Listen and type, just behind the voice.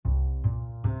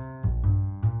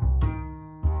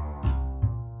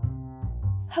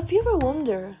Have you ever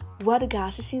wondered what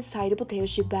gas is inside the potato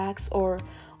chip bags, or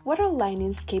what are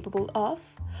lightnings capable of?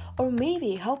 Or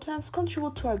maybe how plants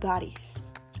contribute to our bodies?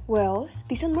 Well,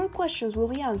 these and more questions will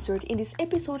be answered in this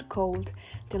episode called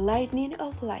The Lightning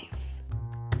of Life.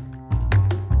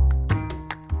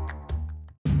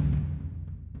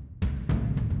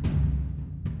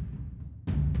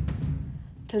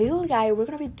 The little guy we're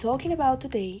going to be talking about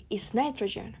today is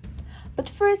nitrogen. But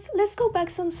first, let's go back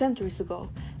some centuries ago,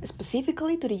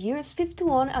 specifically to the years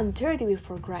 51 and 30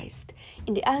 before Christ,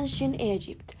 in the ancient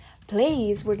Egypt,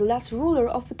 place where the last ruler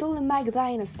of the Ptolemaic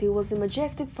dynasty was the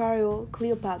majestic pharaoh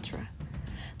Cleopatra.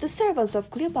 The servants of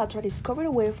Cleopatra discovered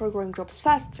a way for growing crops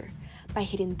faster, by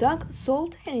heating dung,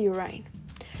 salt, and urine.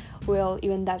 Well,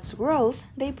 even that's gross,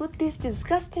 they put this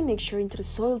disgusting mixture into the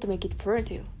soil to make it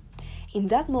fertile. In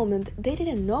that moment, they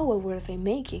didn't know what were they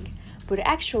making, but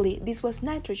actually this was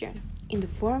nitrogen, in the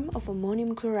form of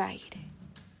ammonium chloride.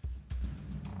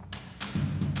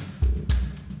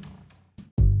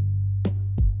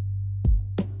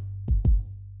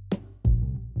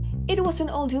 It wasn't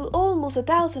until almost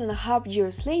 1,500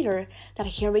 years later that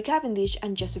Henry Cavendish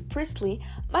and Joseph Priestley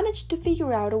managed to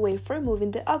figure out a way for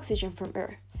removing the oxygen from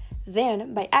air.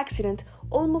 Then, by accident,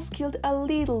 almost killed a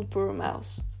little poor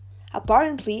mouse.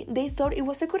 Apparently, they thought it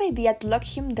was a good idea to lock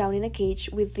him down in a cage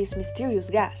with this mysterious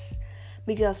gas,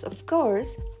 because, of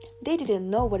course, they didn't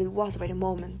know what it was by the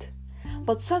moment.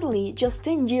 But suddenly, just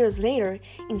 10 years later,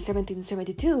 in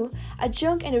 1772, a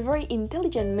young and a very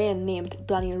intelligent man named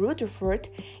Daniel Rutherford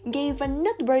gave a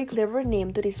not very clever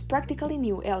name to this practically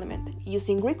new element,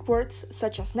 using Greek words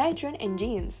such as nitrogen and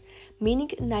gens, meaning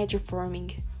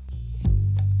nitroforming.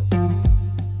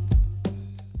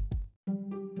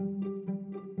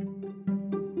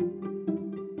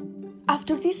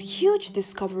 After this huge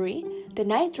discovery, the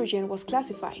nitrogen was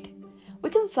classified.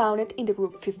 We can find it in the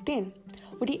group 15,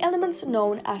 with the elements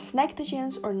known as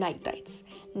pnictogens or pnictides,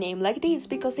 named like this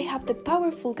because they have the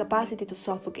powerful capacity to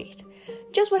suffocate,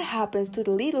 just what happens to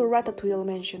the little ratatouille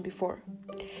mentioned before.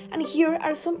 And here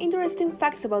are some interesting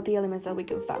facts about the elements that we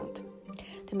can find.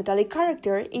 The metallic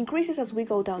character increases as we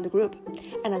go down the group,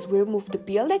 and as we remove the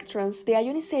p electrons, the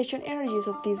ionization energies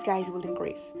of these guys will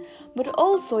increase, but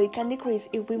also it can decrease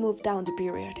if we move down the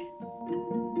period.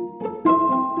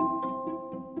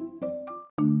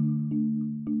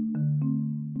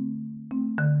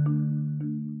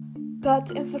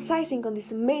 But emphasizing on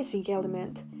this amazing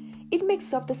element, it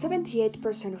makes up the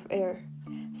 78% of air.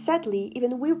 Sadly,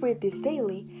 even we breathe this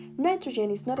daily,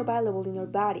 nitrogen is not available in our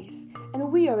bodies,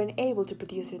 and we aren't able to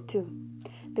produce it too.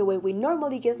 The way we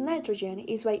normally get nitrogen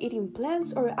is by eating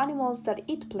plants or animals that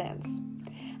eat plants.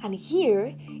 And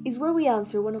here is where we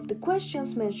answer one of the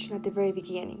questions mentioned at the very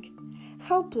beginning.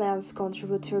 How plants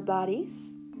contribute to our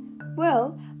bodies?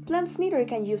 Well, plants neither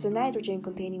can use the nitrogen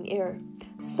containing air,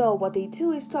 so what they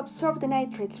do is to absorb the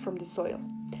nitrates from the soil.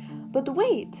 But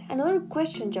wait, another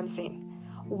question jumps in.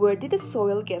 Where did the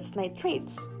soil get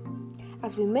nitrates?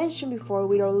 As we mentioned before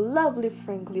with our lovely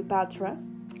friend Cleopatra,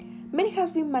 man has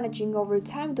been managing over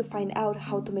time to find out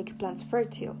how to make plants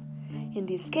fertile, in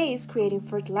this case creating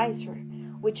fertilizer,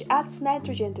 which adds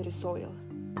nitrogen to the soil.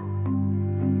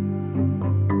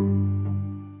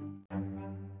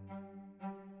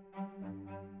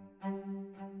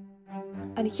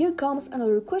 And here comes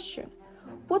another question.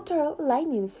 What are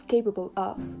lightnings capable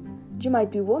of? You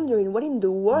might be wondering what in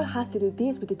the world has to do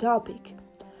this with the topic.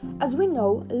 As we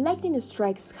know, lightning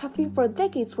strikes have been for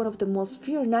decades one of the most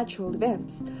feared natural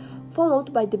events,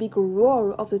 followed by the big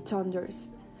roar of the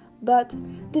thunders. But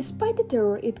despite the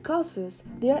terror it causes,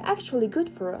 they are actually good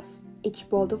for us. Each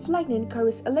bolt of lightning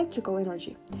carries electrical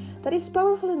energy that is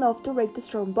powerful enough to break the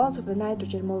strong bonds of the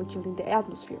nitrogen molecule in the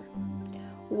atmosphere.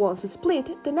 Once split,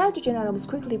 the nitrogen atoms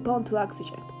quickly bond to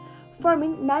oxygen,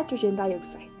 forming nitrogen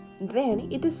dioxide. Then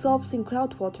it dissolves in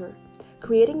cloud water,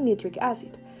 creating nitric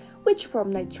acid, which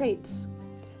form nitrates.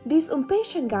 These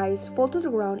impatient guys fall to the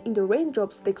ground in the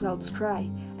raindrops the clouds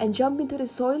cry and jump into the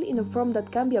soil in a form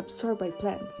that can be absorbed by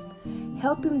plants,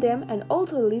 helping them and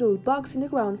also the little bugs in the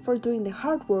ground for doing the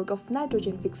hard work of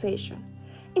nitrogen fixation.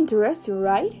 Interesting,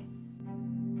 right?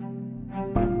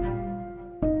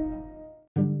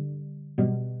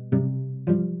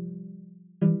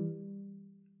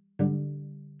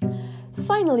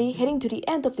 Finally, heading to the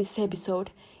end of this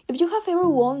episode, if you have ever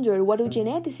wondered what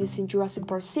eugeneticists in Jurassic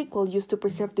Park sequel used to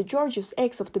preserve the gorgeous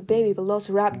eggs of the baby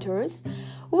velociraptors,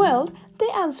 well,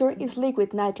 the answer is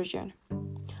liquid nitrogen,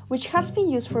 which has been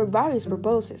used for various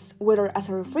purposes, whether as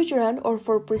a refrigerant or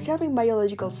for preserving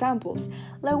biological samples,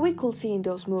 like we could see in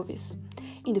those movies.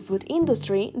 In the food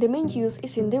industry, the main use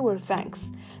is in dewar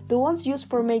tanks, the ones used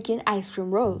for making ice cream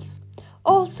rolls.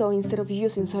 Also, instead of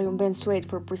using sodium benzoate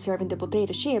for preserving the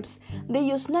potato chips, they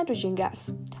use nitrogen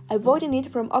gas, avoiding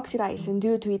it from oxidizing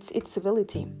due to its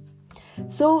stability.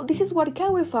 So, this is what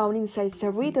can be found inside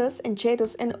Cerritos and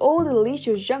Cheetos and all the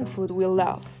delicious junk food we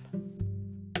love.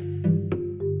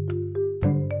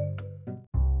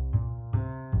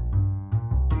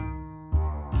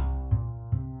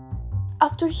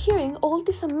 After hearing all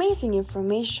this amazing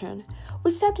information,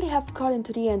 we sadly have gotten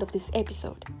to the end of this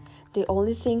episode. The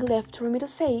only thing left for me to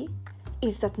say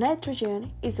is that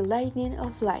nitrogen is the lightning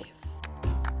of life.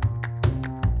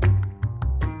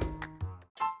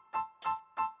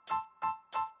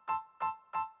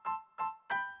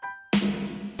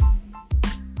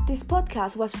 This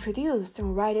podcast was produced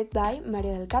and written by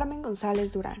María del Carmen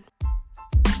González Durán.